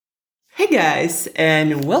Guys,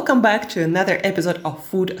 and welcome back to another episode of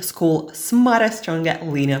Food School Smarter, Stronger,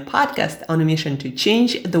 Leaner podcast on a mission to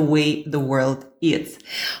change the way the world eats.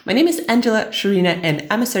 My name is Angela Shurina, and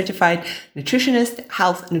I'm a certified nutritionist,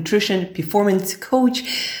 health, nutrition, performance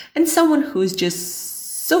coach, and someone who's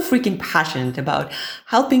just so freaking passionate about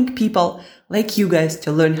helping people like you guys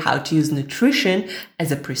to learn how to use nutrition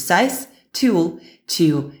as a precise tool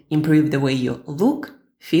to improve the way you look,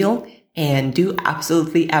 feel, and do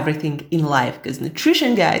absolutely everything in life. Because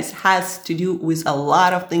nutrition, guys, has to do with a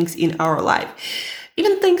lot of things in our life.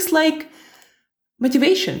 Even things like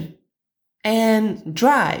motivation and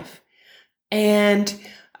drive and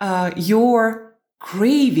your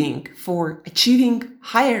craving for achieving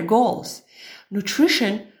higher goals.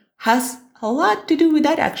 Nutrition has a lot to do with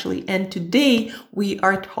that, actually. And today we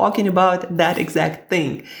are talking about that exact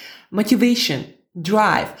thing. Motivation,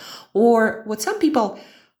 drive, or what some people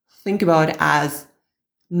think about as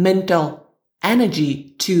mental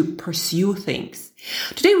energy to pursue things.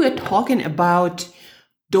 Today we are talking about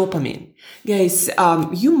dopamine. Guys,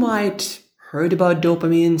 you might heard about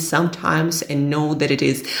dopamine sometimes and know that it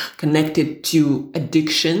is connected to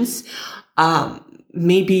addictions.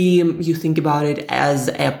 Maybe you think about it as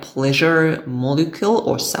a pleasure molecule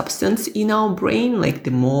or substance in our brain. Like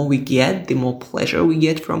the more we get, the more pleasure we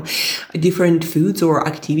get from different foods or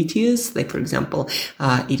activities. Like, for example,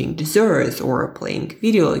 eating desserts or playing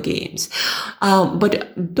video games.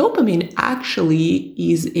 But dopamine actually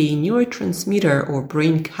is a neurotransmitter or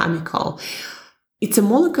brain chemical. It's a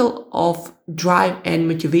molecule of drive and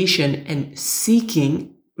motivation and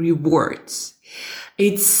seeking rewards.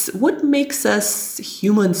 It's what makes us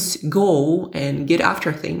humans go and get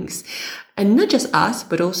after things. And not just us,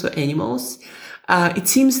 but also animals. It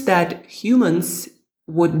seems that humans,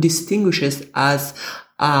 what distinguishes us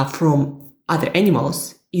from other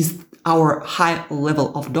animals is our high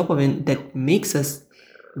level of dopamine that makes us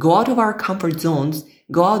go out of our comfort zones,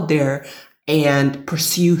 go out there and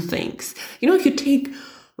pursue things. You know, if you take,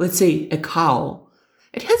 let's say, a cow,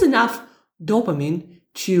 it has enough dopamine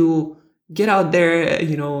to get out there,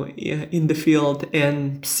 in the field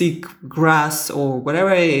and seek grass or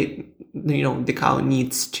whatever, the cow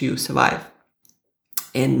needs to survive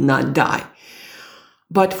and not die.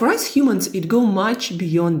 But for us humans, it goes much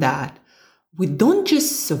beyond that. We don't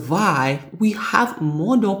just survive, we have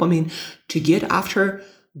more dopamine to get after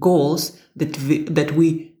goals that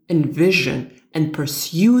we envision and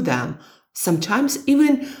pursue them. Sometimes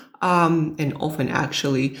even, and often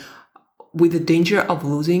actually, with the danger of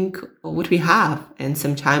losing what we have, and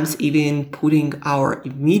sometimes even putting our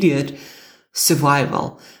immediate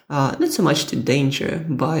survival, not so much to danger,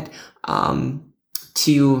 but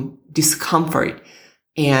to discomfort.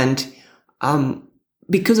 And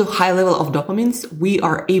because of high level of dopamines, we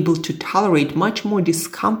are able to tolerate much more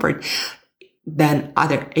discomfort than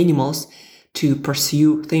other animals to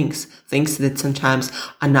pursue things that sometimes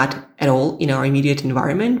are not at all in our immediate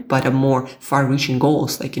environment, but are more far-reaching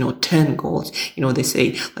goals, like, 10 goals. They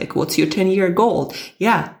say, like, what's your 10-year goal?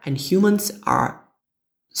 Yeah. And humans are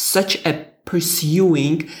such a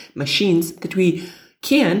pursuing machines that we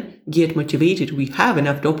can get motivated. We have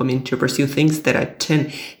enough dopamine to pursue things that are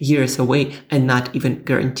 10 years away and not even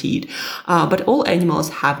guaranteed. But all animals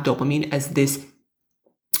have dopamine as this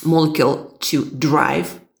molecule to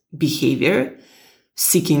drive behavior,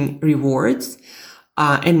 seeking rewards.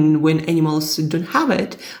 And when animals don't have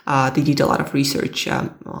it, they did a lot of research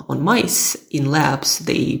on mice in labs.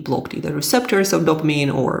 They blocked either receptors of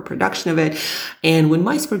dopamine or production of it. And when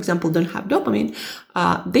mice, for example, don't have dopamine,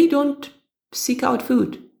 they don't seek out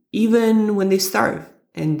food, even when they starve.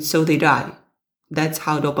 And so they die. That's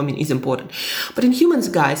how dopamine is important. But in humans,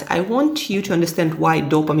 guys, I want you to understand why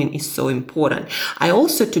dopamine is so important. I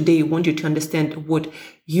also today want you to understand what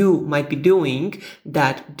you might be doing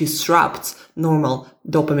that disrupts normal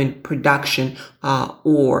dopamine production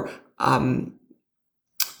or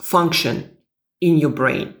function in your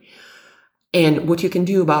brain, and what you can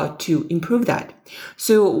do to improve that.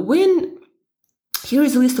 So here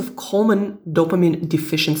is a list of common dopamine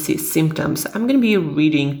deficiency symptoms. I'm going to be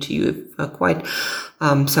reading to you quite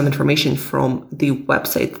some information from the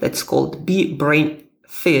website that's called Be Brain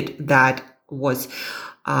Fit, that was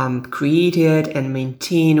created and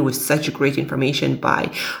maintained with such great information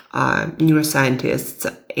by neuroscientists.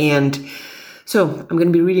 And so I'm going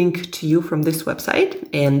to be reading to you from this website,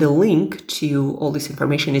 and the link to all this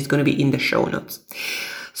information is going to be in the show notes.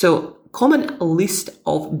 So, common list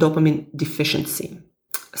of dopamine deficiency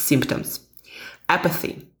symptoms: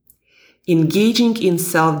 apathy, engaging in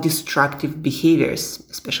self-destructive behaviors,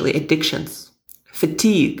 especially addictions,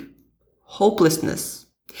 fatigue, hopelessness,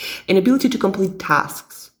 inability to complete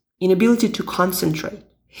tasks, inability to concentrate,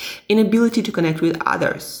 inability to connect with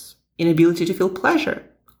others, inability to feel pleasure,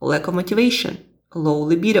 lack of motivation, low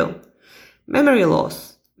libido, memory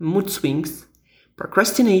loss, mood swings,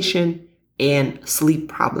 procrastination, and sleep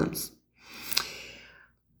problems.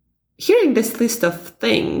 Hearing this list of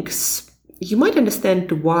things, you might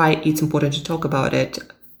understand why it's important to talk about it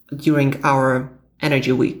during our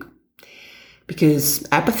energy week. Because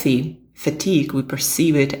apathy, fatigue, we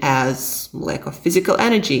perceive it as lack of physical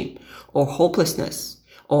energy or hopelessness,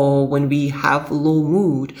 or when we have low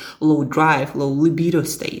mood, low drive, low libido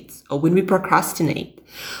states, or when we procrastinate,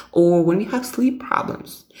 or when we have sleep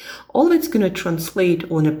problems. All that's going to translate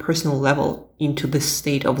on a personal level into this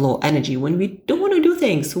state of low energy. When we don't want to do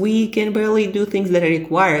things, we can barely do things that are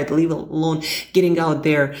required, leave alone getting out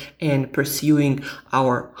there and pursuing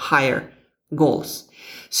our higher goals.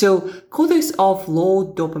 So causes of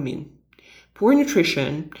low dopamine, poor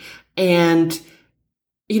nutrition, and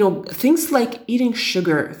things like eating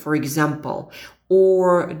sugar, for example,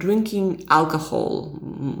 or drinking alcohol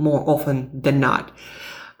more often than not.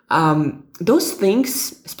 Those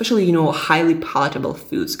things, especially, highly palatable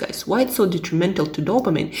foods, guys, why it's so detrimental to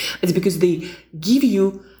dopamine is because they give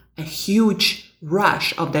you a huge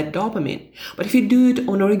rush of that dopamine. But if you do it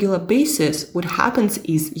on a regular basis, what happens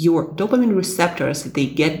is your dopamine receptors, they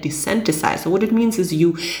get desensitized. So what it means is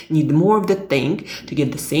you need more of the thing to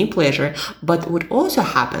get the same pleasure. But what also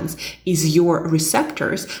happens is your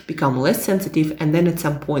receptors become less sensitive, and then at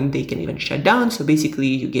some point they can even shut down. So basically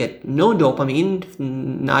you get no dopamine,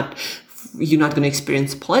 you're not going to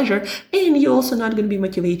experience pleasure, and you're also not going to be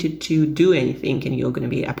motivated to do anything, and you're going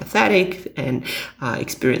to be apathetic and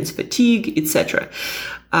experience fatigue, etc.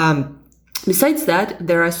 Besides that,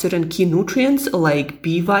 there are certain key nutrients like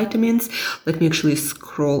B vitamins. Let me actually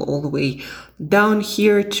scroll all the way down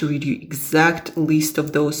here to read you exact list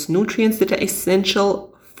of those nutrients that are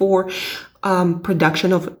essential for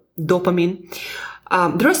production of dopamine.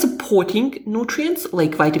 There are supporting nutrients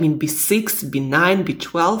like vitamin B6, B9,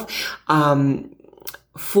 B12,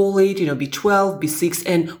 folate, B12, B6,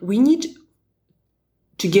 and we need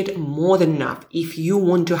to get more than enough if you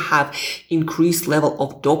want to have increased level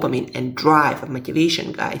of dopamine and drive and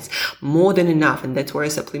motivation, guys. More than enough, and that's where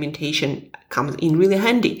supplementation comes in really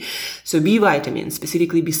handy. So B vitamins,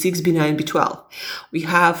 specifically B6, B9, B12. We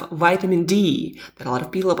have vitamin D that a lot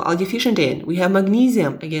of people are deficient in. We have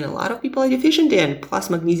magnesium. Again, a lot of people are deficient in. Plus,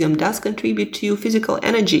 magnesium does contribute to physical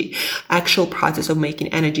energy, actual process of making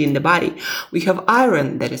energy in the body. We have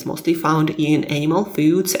iron that is mostly found in animal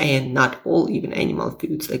foods, and not all even animal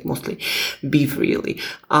foods, like mostly beef really,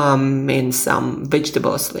 and some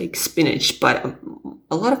vegetables like spinach. But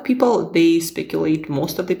a lot of people, they speculate,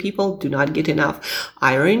 most of the people do not get enough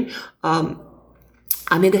iron.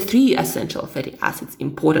 Omega-3 essential fatty acids,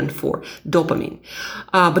 important for dopamine.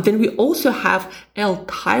 But then we also have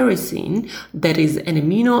L-tyrosine, that is an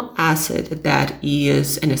amino acid that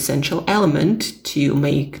is an essential element to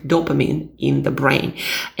make dopamine in the brain.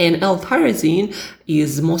 And L-tyrosine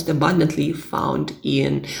is most abundantly found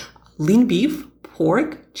in lean beef,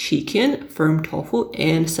 pork, chicken, firm tofu,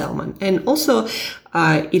 and salmon. And also,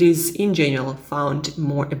 it is in general found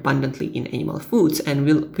more abundantly in animal foods. And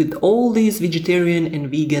with all these vegetarian and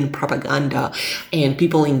vegan propaganda and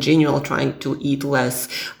people in general trying to eat less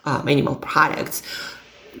animal products,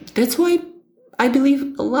 that's why I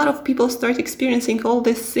believe a lot of people start experiencing all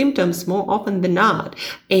these symptoms more often than not.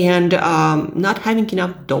 And not having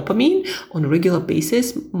enough dopamine on a regular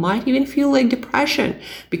basis might even feel like depression,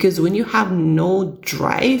 because when you have no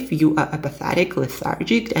drive, you are apathetic,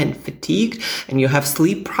 lethargic, and fatigued, and you have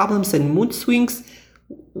sleep problems and mood swings.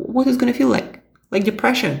 What is going to feel like? Like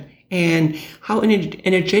depression. And how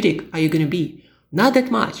energetic are you going to be? Not that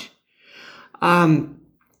much.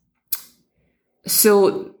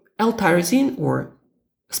 So L-tyrosine, or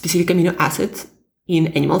specific amino acids in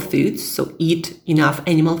animal foods. So eat enough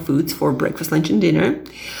animal foods for breakfast, lunch, and dinner.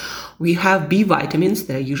 We have B vitamins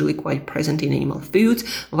that are usually quite present in animal foods.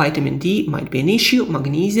 Vitamin D might be an issue.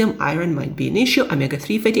 Magnesium, iron might be an issue.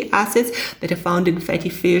 Omega-3 fatty acids that are found in fatty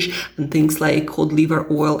fish and things like cod liver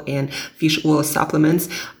oil and fish oil supplements.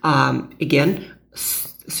 Again,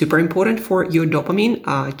 super important for your dopamine.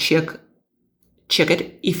 Check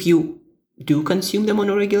it if you do consume them on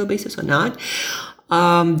a regular basis or not.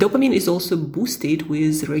 Dopamine is also boosted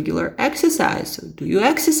with regular exercise. So do you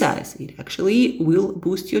exercise? It actually will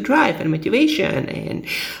boost your drive and motivation. And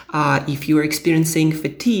if you're experiencing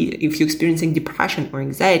fatigue, if you're experiencing depression or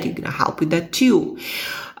anxiety, it's going to help with that too.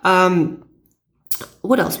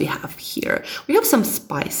 What else we have here? We have some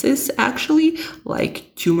spices actually,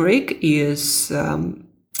 like turmeric is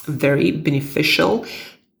very beneficial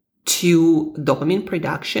to dopamine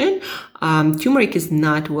production. Turmeric is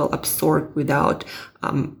not well absorbed without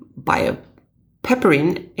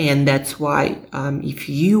pepperin, and that's why if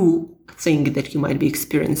you think that you might be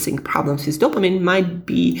experiencing problems with dopamine, might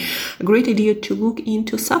be a great idea to look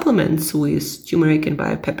into supplements with turmeric and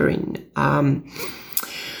piperine.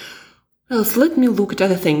 So let me look at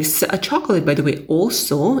other things. Chocolate, by the way,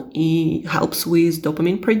 also helps with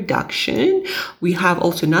dopamine production. We have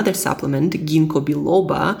also another supplement, ginkgo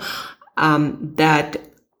biloba, that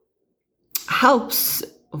helps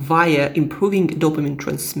via improving dopamine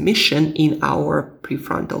transmission in our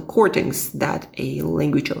prefrontal cortex, that's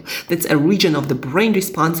a region of the brain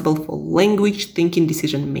responsible for language, thinking,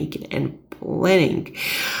 decision making, and planning.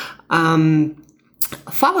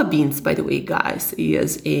 Fava beans, by the way, guys,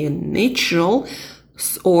 is a natural,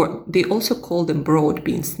 or they also call them broad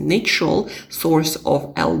beans, natural source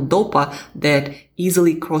of L-dopa that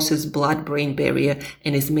easily crosses blood-brain barrier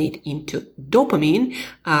and is made into dopamine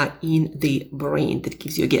in the brain. That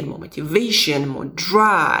gives you, again, more motivation, more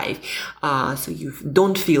drive, so you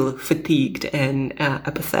don't feel fatigued and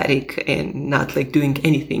apathetic and not like doing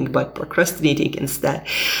anything but procrastinating instead.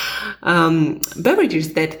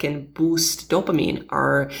 Beverages that can boost dopamine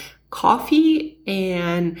are coffee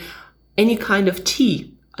and any kind of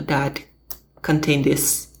tea that contain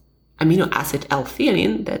this amino acid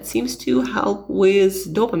L-theanine that seems to help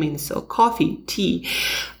with dopamine. So coffee, tea.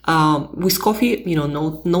 With coffee,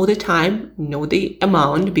 know the time, know the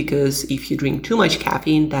amount, because if you drink too much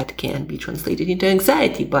caffeine, that can be translated into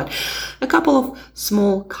anxiety. But a couple of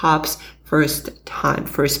small cups first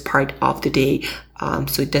part of the day,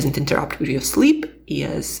 so it doesn't interrupt with your sleep,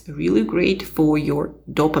 is really great for your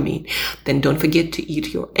dopamine. Then don't forget to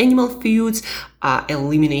eat your animal foods,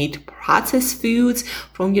 eliminate processed foods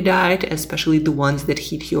from your diet, especially the ones that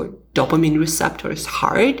hit your dopamine receptors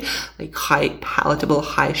hard, like high palatable,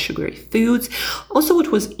 high sugary foods. Also, what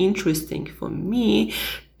was interesting for me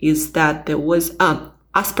is that there was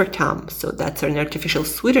aspartame. So that's an artificial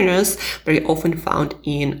sweeteners very often found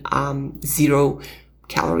in zero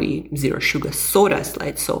calorie, zero sugar sodas,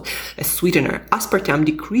 right? So a sweetener. Aspartame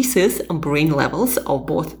decreases brain levels of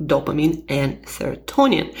both dopamine and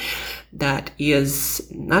serotonin. That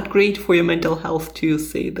is not great for your mental health, to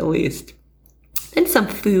say the least. And some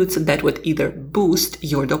foods that would either boost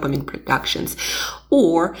your dopamine productions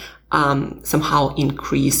or somehow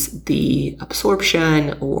increase the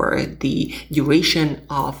absorption or the duration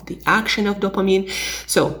of the action of dopamine.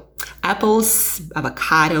 So apples,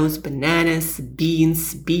 avocados, bananas,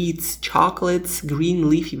 beans, beets, chocolates, green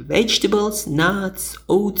leafy vegetables, nuts,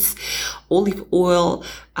 oats, olive oil,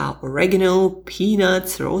 oregano,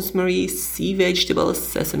 peanuts, rosemary, sea vegetables,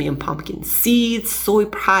 sesame and pumpkin seeds, soy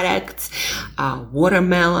products,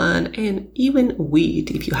 watermelon, and even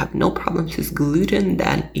wheat. If you have no problems with gluten,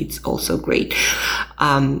 then it's also great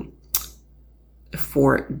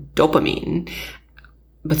for dopamine.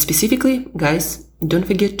 But specifically, guys, don't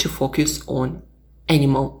forget to focus on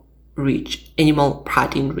animal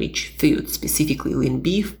protein-rich foods, specifically lean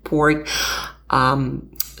beef, pork,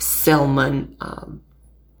 salmon,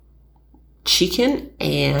 chicken,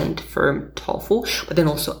 and firm tofu, but then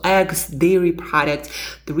also eggs, dairy products.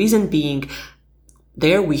 The reason being,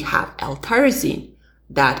 there we have L-tyrosine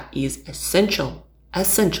that is essential,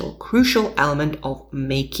 crucial element of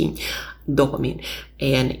making dopamine.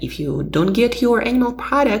 And if you don't get your animal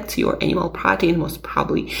products, your animal protein, most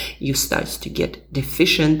probably you start to get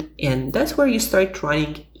deficient, and that's where you start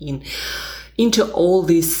running into all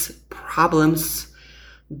these problems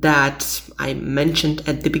that I mentioned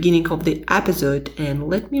at the beginning of the episode. And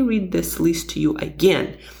let me read this list to you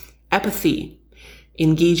again. Apathy,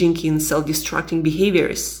 engaging in self-destructing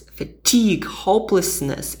behaviors, fatigue,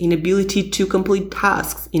 hopelessness, inability to complete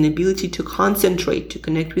tasks, inability to concentrate, to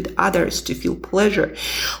connect with others, to feel pleasure,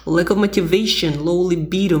 lack of motivation, low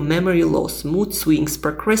libido, memory loss, mood swings,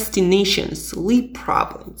 procrastination, sleep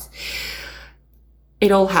problems.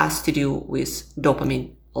 It all has to do with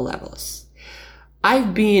dopamine levels.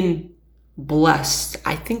 I've been blessed.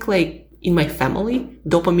 I think like in my family,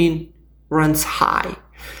 dopamine runs high.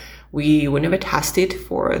 We were never tested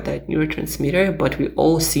for that neurotransmitter, but we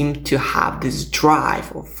all seem to have this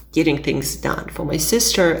drive of getting things done. For my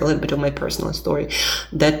sister, a little bit of my personal story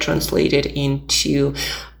that translated into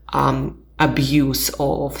abuse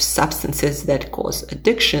of substances that cause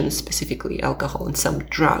addiction, specifically alcohol and some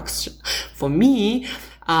drugs. For me,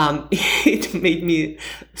 it made me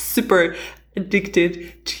super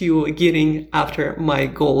addicted to getting after my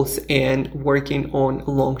goals and working on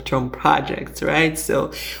long-term projects, right?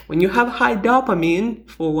 So when you have high dopamine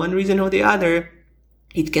for one reason or the other,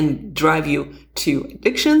 it can drive you to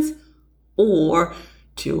addictions or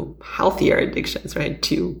to healthier addictions, right?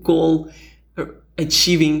 To goal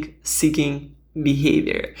achieving, seeking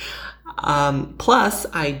behavior. Plus,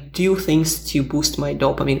 I do things to boost my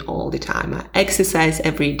dopamine all the time. I exercise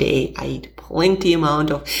every day. I eat plenty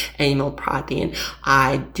amount of animal protein.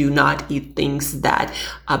 I do not eat things that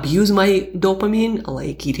abuse my dopamine,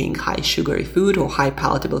 like eating high sugary food or high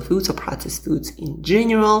palatable foods or processed foods in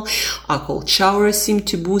general. Cold showers seem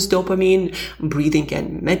to boost dopamine. Breathing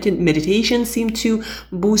and meditation seem to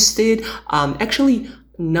boost it. Actually,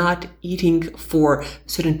 not eating for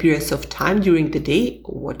certain periods of time during the day,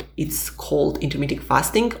 what it's called intermittent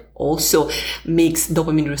fasting, also makes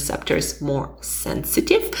dopamine receptors more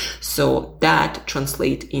sensitive. So that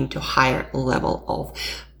translates into higher level of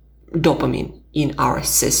dopamine in our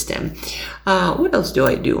system. What else do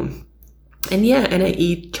I do? And I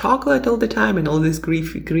eat chocolate all the time and all these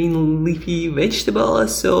green leafy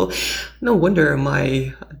vegetables. So no wonder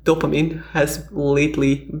my dopamine has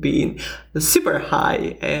lately been super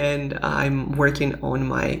high, and I'm working on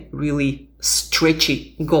my really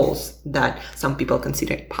stretchy goals that some people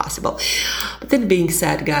consider possible. But that being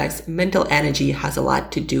said, guys, mental energy has a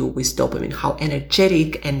lot to do with dopamine. How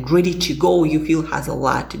energetic and ready to go you feel has a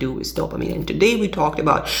lot to do with dopamine. And today we talked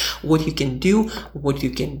about what you can do, what you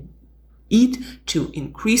can eat to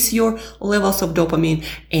increase your levels of dopamine,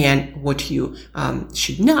 and what you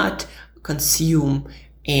should not consume,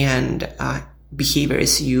 and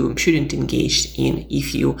behaviors you shouldn't engage in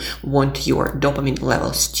if you want your dopamine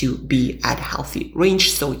levels to be at a healthy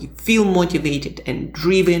range, so you feel motivated and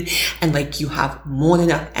driven and like you have more than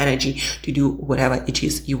enough energy to do whatever it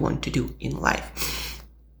is you want to do in life.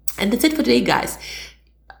 And that's it for today, guys.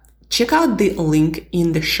 Check out the link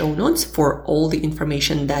in the show notes for all the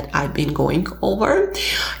information that I've been going over.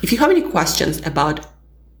 If you have any questions about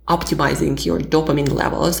optimizing your dopamine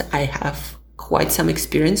levels, I have quite some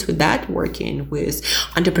experience with that, working with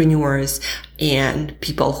entrepreneurs and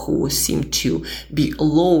people who seem to be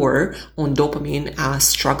lower on dopamine,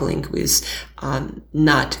 struggling with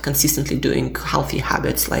not consistently doing healthy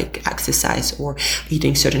habits like exercise or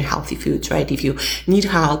eating certain healthy foods, right? If you need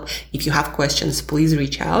help, if you have questions, please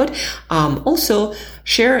reach out. Also,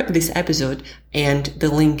 share this episode and the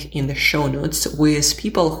link in the show notes with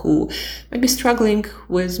people who might be struggling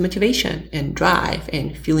with motivation and drive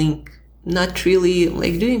and feeling not really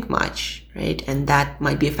like doing much, right? And that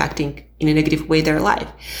might be affecting in a negative way their life.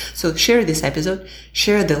 So share this episode,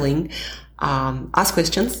 share the link, ask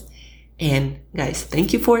questions. And guys,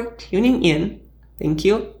 thank you for tuning in. Thank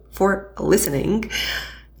you for listening.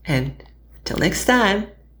 And till next time,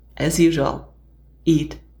 as usual,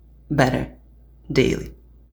 eat better daily.